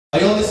Are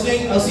you all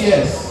listening?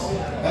 LCS.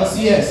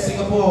 LCS,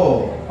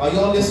 Singapore. Are you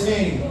all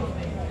listening?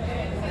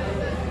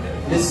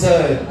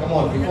 Listen. Come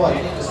on, before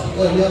I get the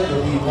speaker here,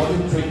 you'll be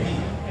volume 20.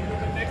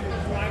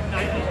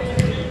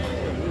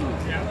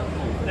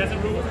 There's a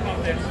rule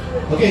about this.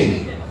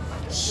 Okay.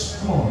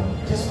 Come on,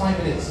 just 5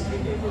 minutes.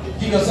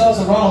 Give yourselves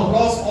a round of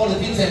applause. All the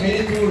teams that made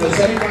it through the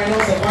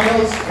semi-finals and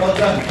finals. Well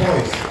done,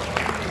 boys.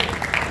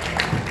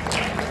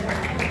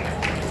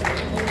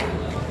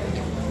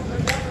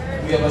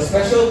 We have a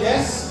special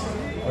guest.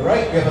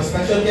 Alright, we have a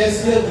special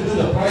guest here to do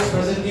the prize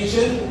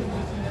presentation.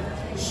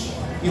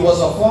 He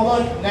was a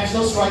former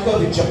national striker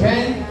with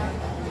Japan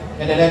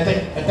and an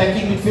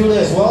attacking midfielder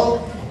as well.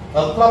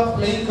 A club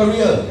playing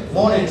career,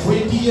 more than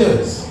 20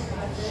 years.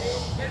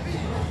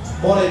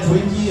 More than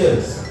 20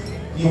 years.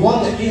 He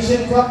won the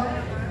Asian Cup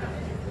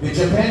with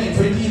Japan in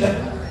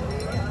 2011.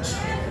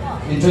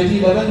 In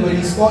 2011 when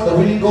he scored the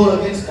winning goal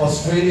against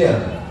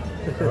Australia.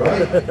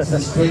 Alright,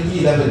 since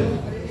 2011.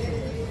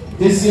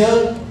 This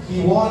year, he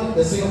won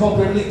the Singapore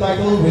Premier League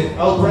title with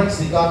Albrecht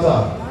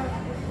Sigata,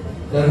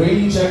 the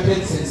reigning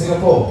champions in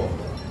Singapore.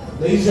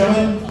 Ladies and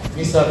gentlemen,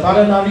 Mr.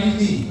 Tadanari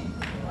Lee.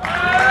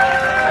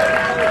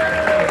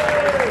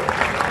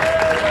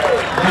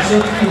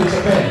 National team with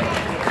Japan.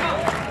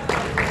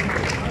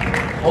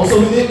 Also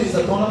with him is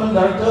the tournament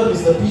director,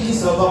 Mr. P.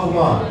 Selva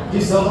Kumar.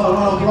 Give Selva a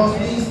round of applause,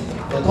 please.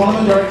 The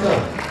tournament director.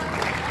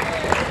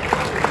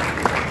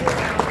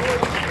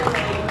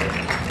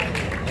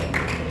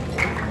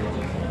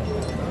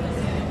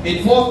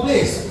 In 4th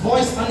place,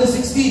 boys under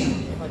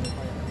 16,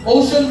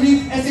 Ocean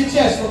Reef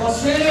SHS from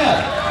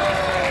Australia.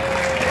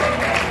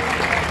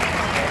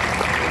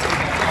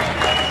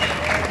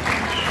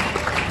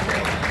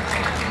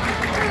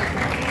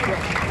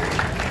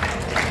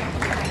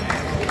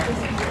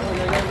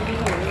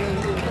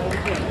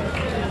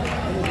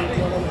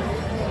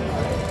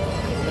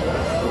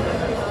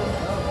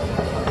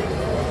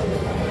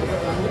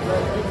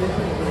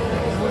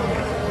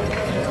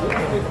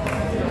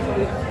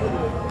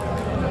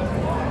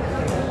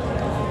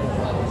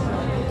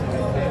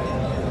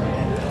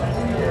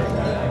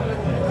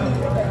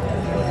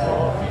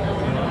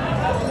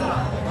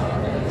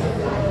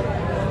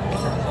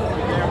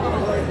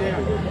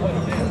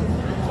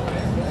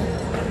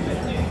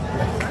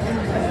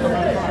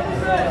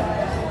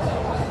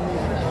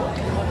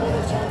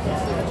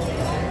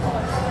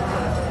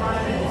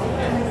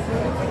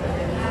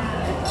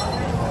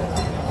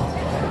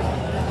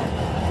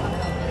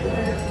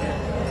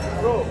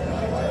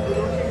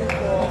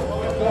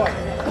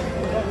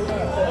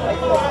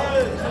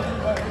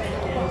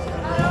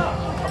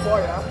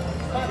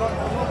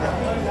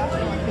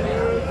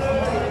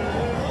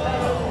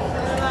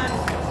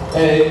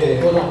 Hey,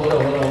 hold on.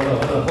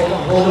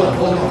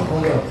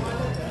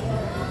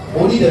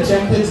 Only the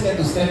champions get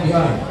to stand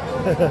behind.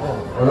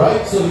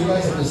 Alright, so you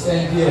guys have to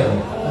stand here.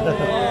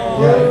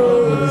 Yeah,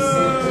 everyone will be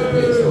seated.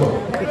 Wait, so.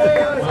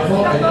 My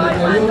fault, I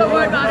didn't tell you.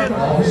 The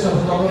official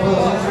photographer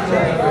also should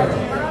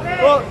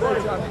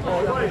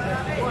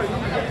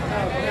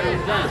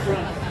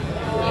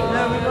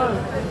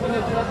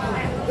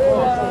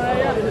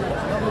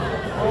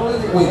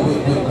Wait.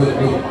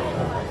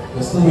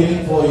 We're still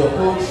waiting for your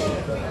coach.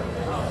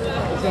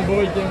 All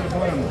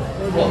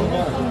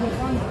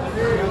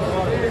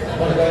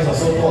the guys are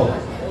so tall.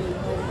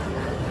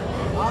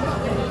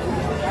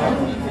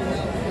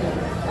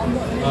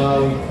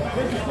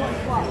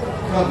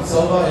 Come,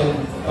 Salva and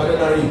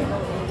Tadanari.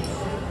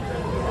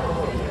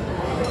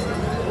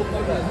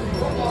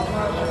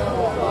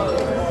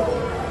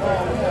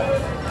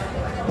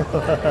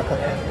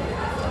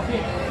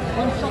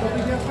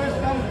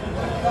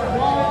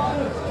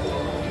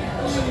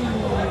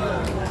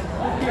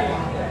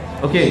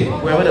 Okay,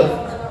 whoever the...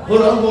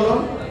 Hold on.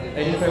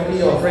 Any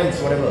family or friends,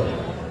 whatever.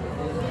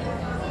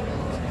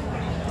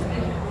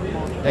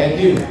 Thank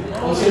you.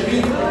 Ocean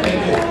Reef,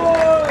 thank you.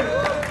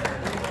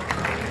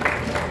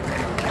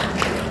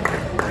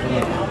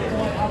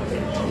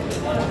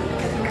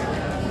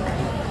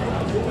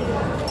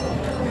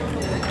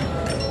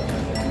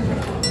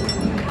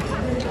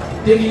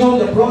 Taking home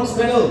the bronze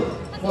medal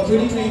for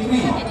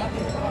 2023.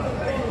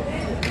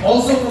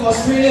 Also from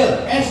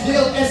Australia,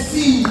 Ashdale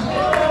SC.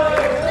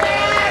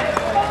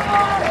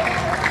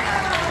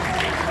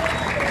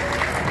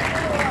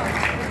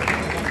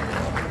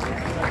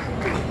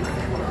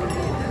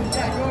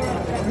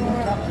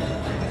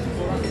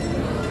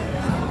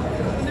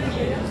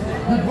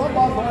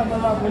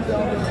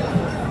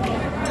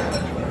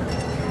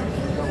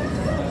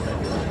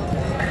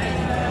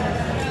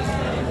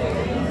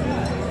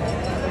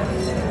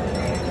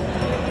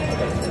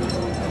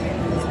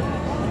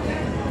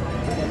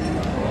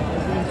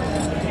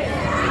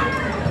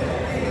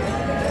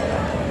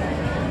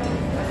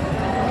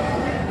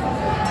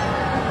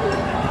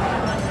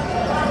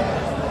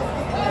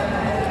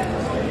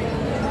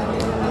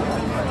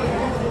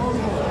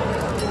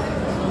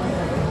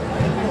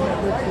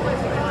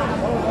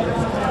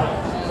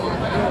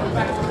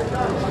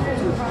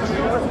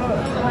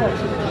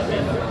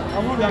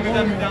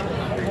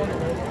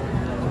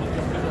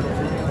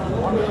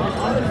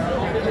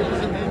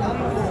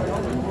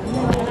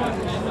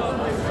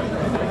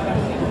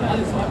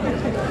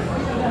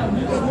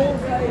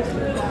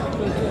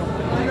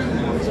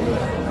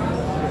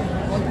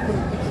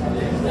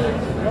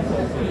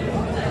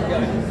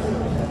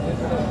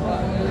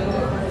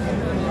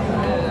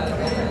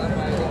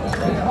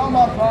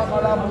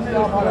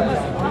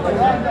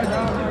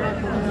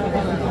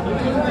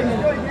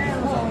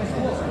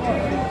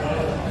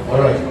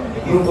 Alright,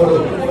 group photo.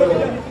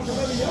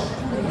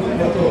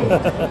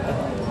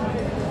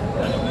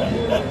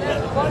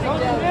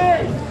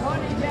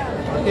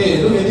 Okay,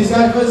 look at this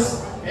guy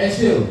first.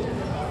 Ashdale.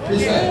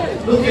 This guy.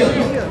 Look here.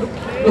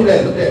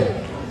 Look there.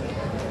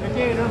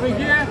 Okay, over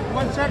here.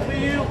 One shot for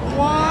you.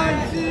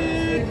 1,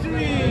 2,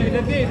 3.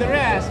 The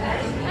rest.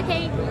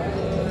 Okay.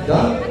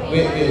 Done?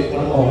 Wait,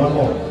 one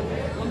more.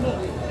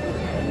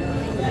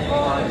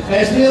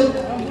 Ashdale,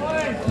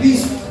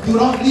 please do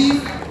not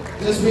leave.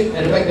 Just wait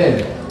at the back there.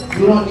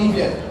 Do not leave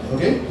yet.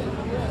 Okay?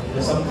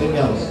 There's something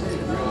else.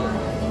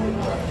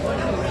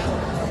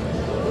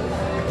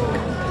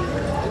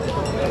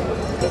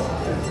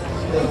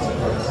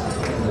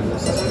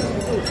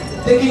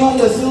 Taking on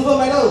the silver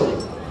medal.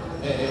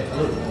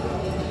 Look.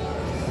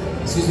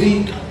 Excuse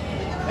me.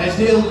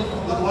 Ashdale,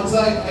 look one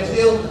side.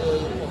 Ashdale,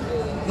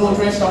 no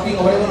trash talking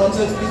or whatever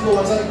nonsense. Please go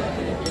one side.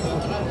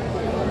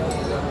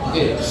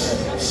 Okay.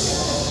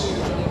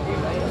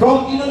 From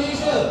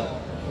Indonesia,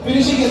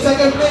 finishing in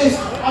second place,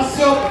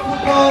 Asiop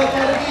Futbol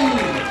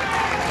Academy.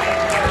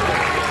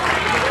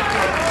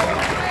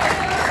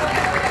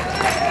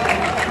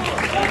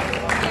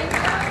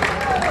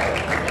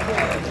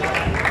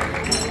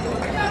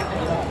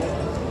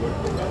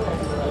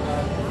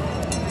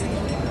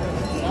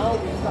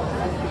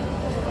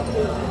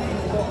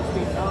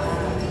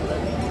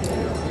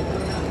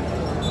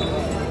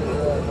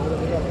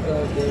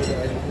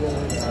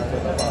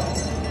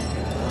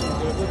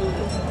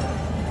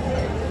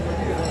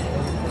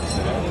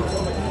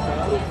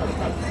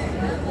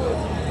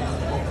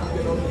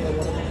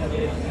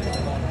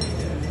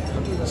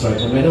 Sorry,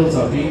 the medals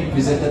are being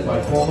presented by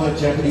former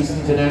Japanese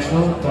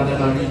international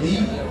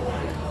Connolly.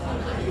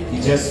 He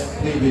just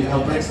played with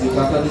Albrechts in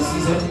Qatar this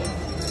season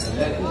and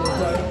led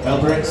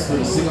Albrechts to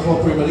the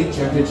Singapore Premier League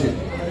Championship.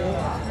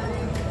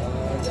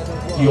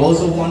 He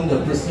also won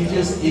the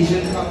prestigious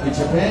Asian Cup with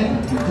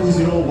Japan in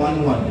 2011.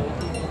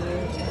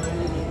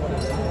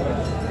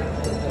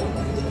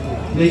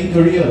 Playing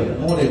career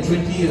more than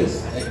 20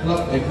 years at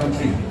club and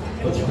country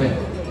for Japan.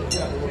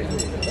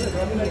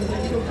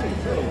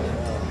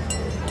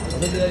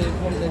 Dia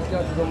inform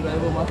SingaCup sebelum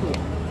driver masuk.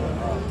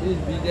 Please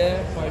be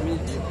there 5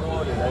 minutes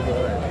before the driver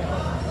arrives.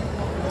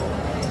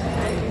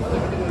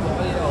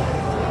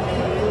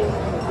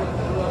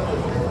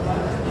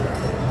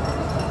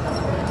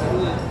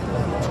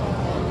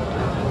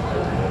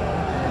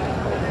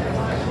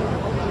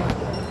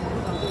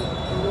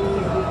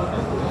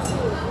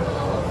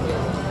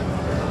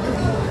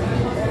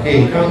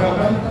 Okay, come.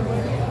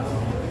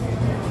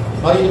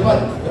 Mari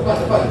depan.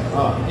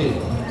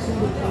 Okay.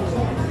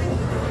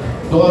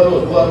 Dua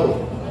row.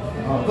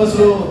 First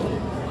row.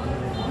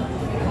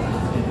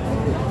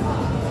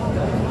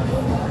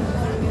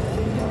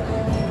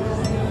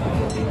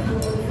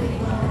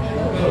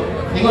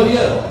 Tengok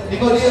dia.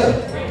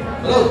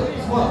 Hello,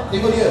 semua,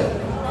 tengok dia.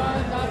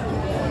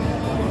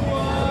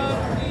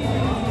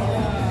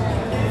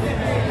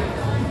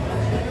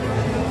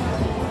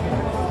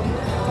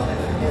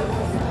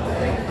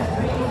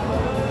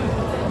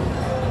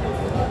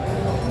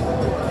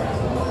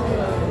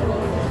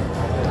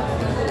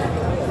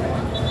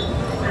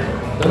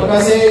 Terima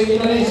kasih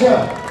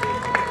Indonesia.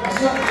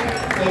 Asiop,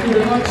 thank you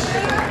very much.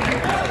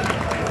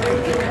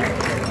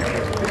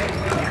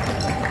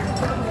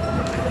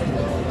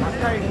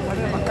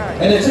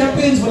 And the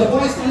champions for the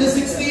boys under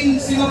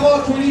 16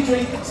 SingaCup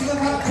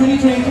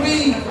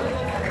 2023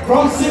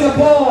 from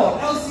Singapore,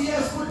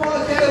 LCS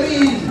Futbol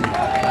Academy.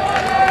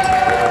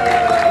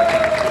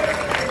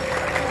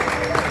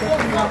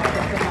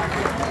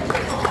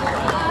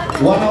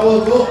 One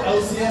hour ago,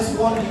 LCS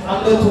won the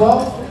under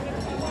 12.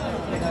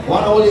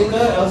 1 hour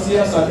later,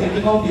 LCS are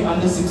taking on the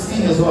under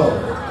 16 as well.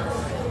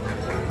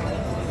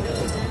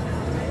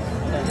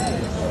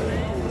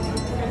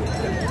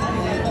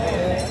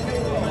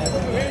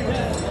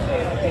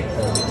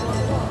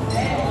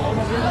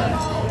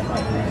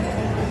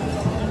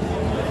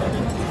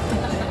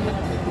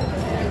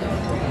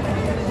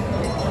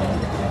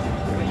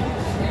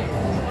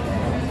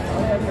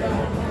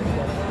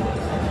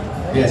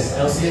 Yes,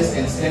 LCS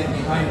can stand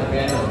behind the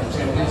banner, the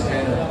champions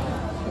banner.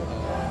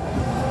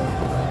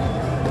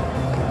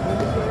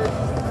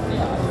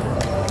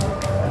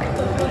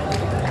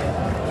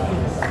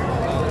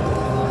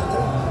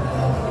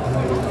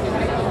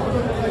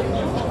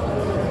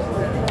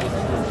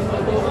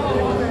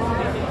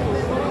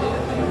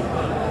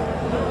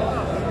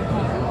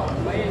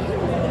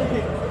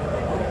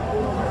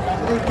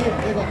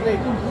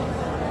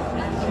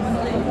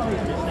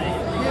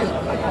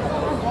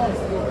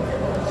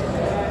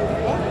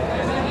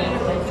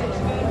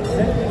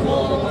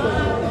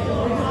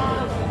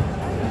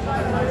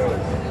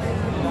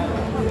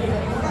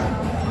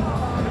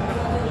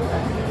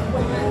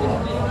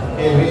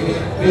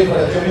 Wait for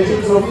the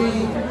championship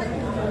trophy.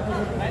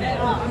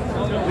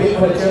 Wait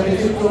for the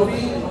championship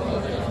trophy.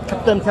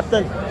 Captain.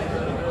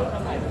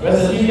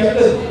 Where's the team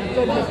captain?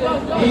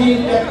 Team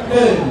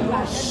captain.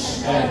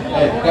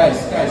 And guys,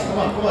 come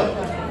on.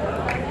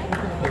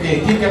 Okay,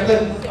 team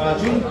captain,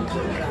 Jun.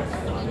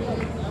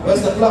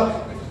 Where's the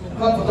club?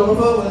 Club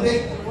photographer, wanna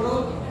take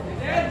photo?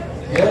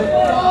 Here.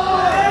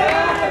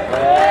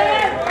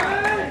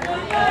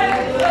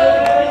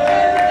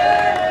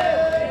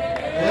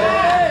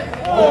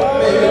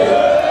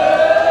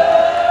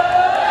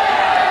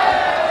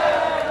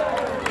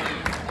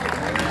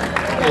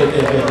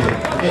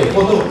 Okay,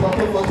 photo,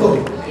 proper photo.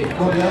 Okay,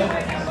 go behind.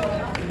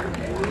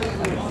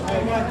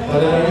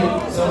 Ada lagi,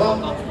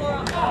 salam.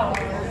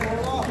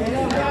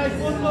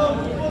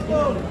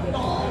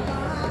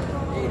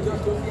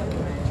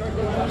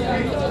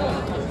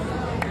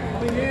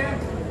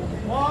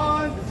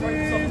 One,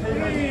 two,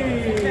 three.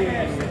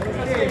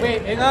 Okay,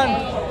 wait, hang on.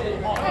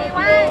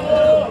 Wait.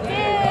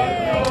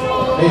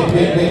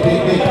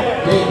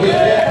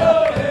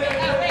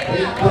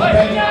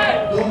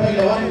 Don't bang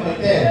the one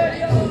right there.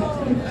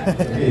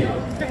 Okay.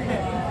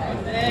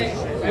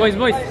 Boys.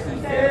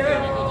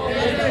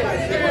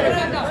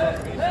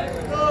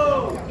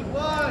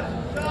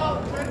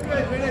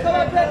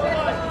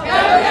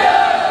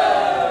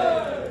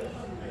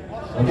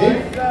 Okay,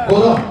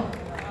 hold on.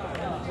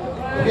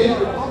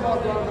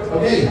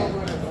 Okay.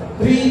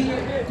 3,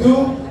 2,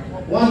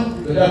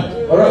 1, we're done.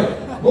 Alright.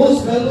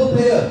 Most valuable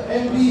player,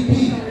 MVP.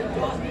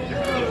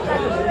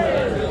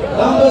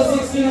 Number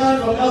 69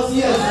 from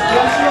LCS,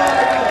 Joshua.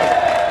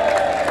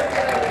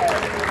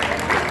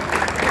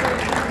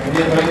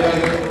 Okay,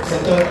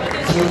 center,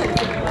 shoot.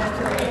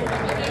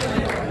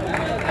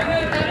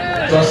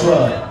 Joshua.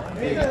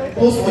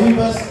 Post for him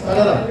first,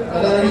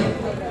 Kadari.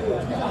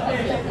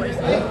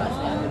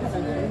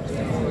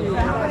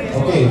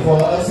 Okay, for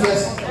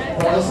LCS.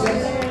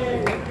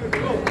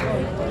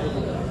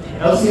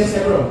 LCS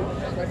Ebro.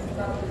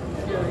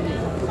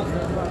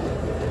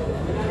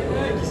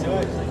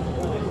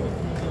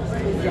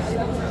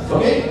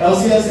 Okay,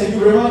 LCS, thank you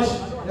very much.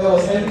 That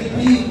was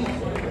MVP.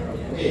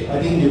 Okay, I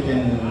think you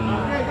can.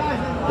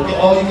 Okay,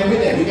 oh, you can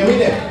wait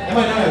there.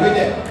 Never mind, wait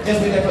there.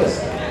 Just wait there first.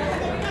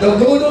 The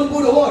Golden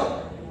Boot Award.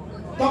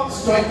 Top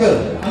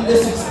striker, under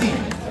 16.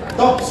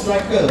 Top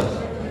striker.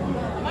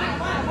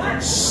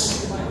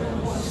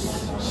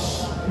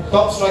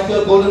 Top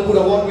striker, Golden Boot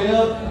Award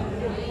winner.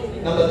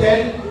 Number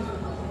 10.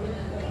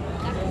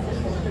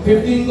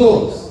 15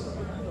 goals.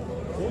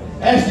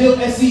 Ashdale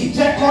SC,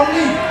 Jack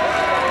Connolly.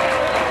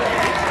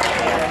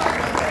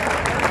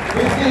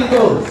 15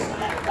 goals.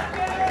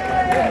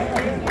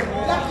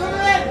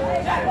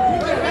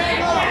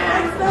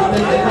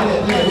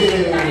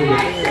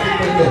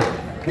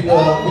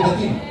 With the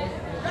team.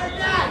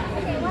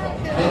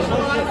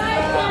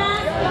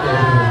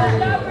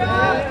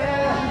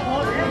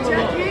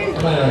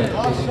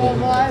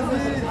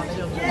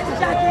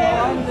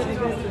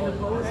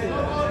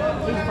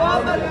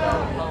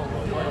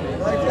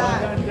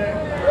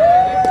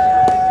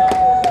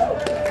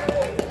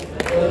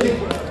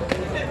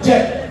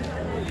 Jack,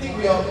 take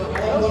me out.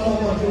 One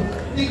more.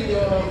 Take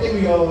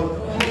me out.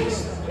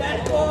 That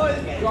boy.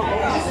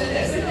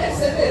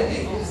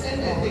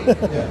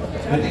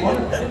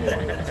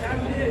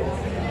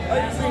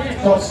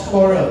 Top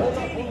scorer.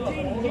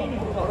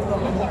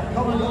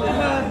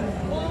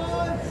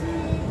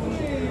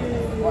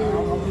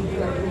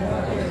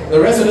 The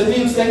rest of the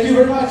teams, thank you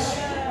very much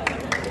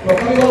for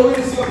coming all the way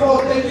to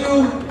Singapore. Thank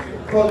you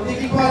for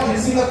taking part in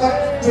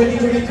SingaCup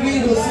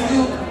 2023. We'll see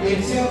you in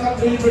SingaCup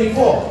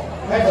 2024.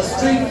 Have a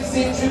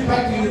safe trip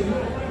back to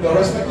your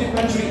respective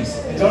countries.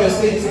 Enjoy your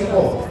stay in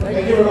Singapore.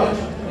 Thank you very much.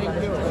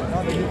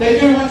 Thank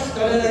you very much,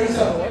 Kadan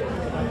Arisa.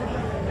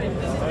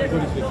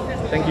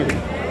 Thank you.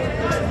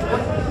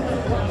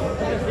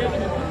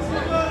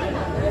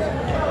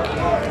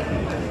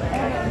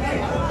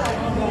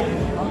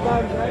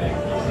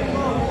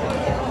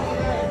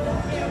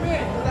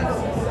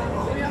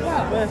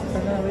 Best,